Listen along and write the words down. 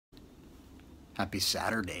Happy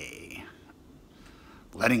Saturday.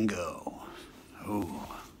 Letting go. Ooh,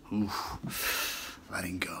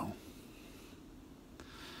 letting go.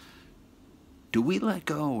 Do we let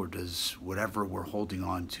go, or does whatever we're holding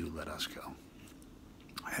on to let us go?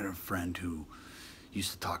 I had a friend who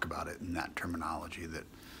used to talk about it in that terminology, that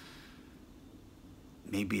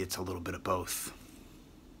maybe it's a little bit of both.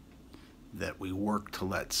 That we work to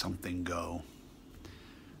let something go.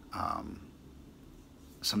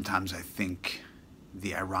 Sometimes I think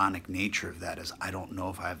the ironic nature of that is I don't know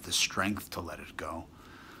if I have the strength to let it go.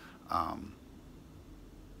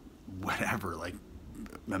 Whatever, like,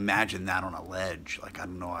 imagine that on a ledge. Like, I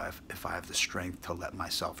don't know if I have the strength to let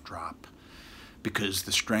myself drop. Because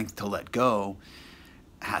the strength to let go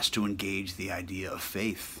has to engage the idea of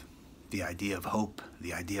faith, the idea of hope,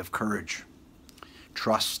 the idea of courage,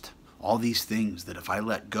 trust, all these things that if I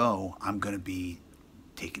let go, I'm going to be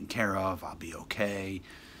taken care of, I'll be okay,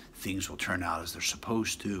 things will turn out as they're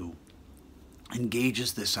supposed to.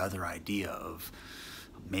 Engages this other idea of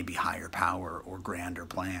maybe higher power or grander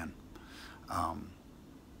plan.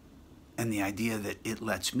 And the idea that it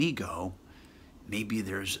lets me go, maybe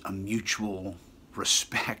there's a mutual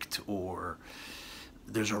respect, or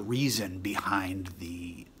there's a reason behind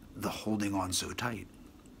the holding on so tight.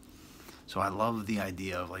 So I love the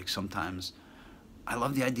idea of, like, sometimes I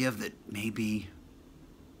love the idea of that maybe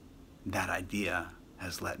that idea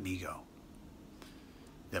has let me go.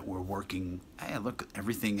 That we're working, hey, look,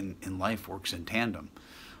 everything in life works in tandem.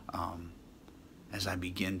 As I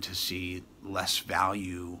begin to see less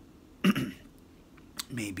value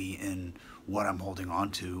maybe in what I'm holding on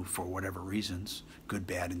to for whatever reasons, good,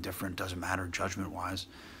 bad, indifferent, doesn't matter, judgment-wise.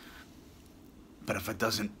 But if it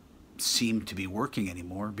doesn't seem to be working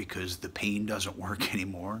anymore because the pain doesn't work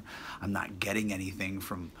anymore, I'm not getting anything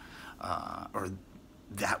from, or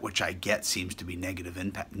that which I get seems to be negatively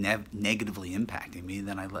impacting me,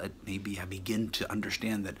 then maybe I begin to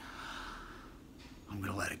understand that I'm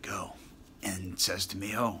going to let it go. And it says to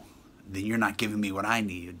me, oh, then you're not giving me what I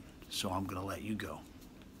need, so I'm going to let you go.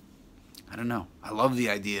 I don't know. I love the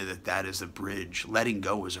idea that that is a bridge. Letting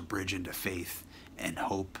go is a bridge into faith and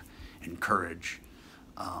hope and courage,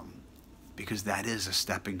 because that is a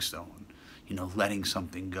stepping stone. You know, letting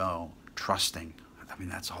something go, trusting. I mean,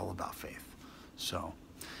 that's all about faith. So,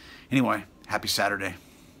 anyway, happy Saturday.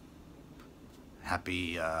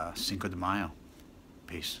 Happy Cinco de Mayo.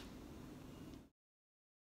 Peace.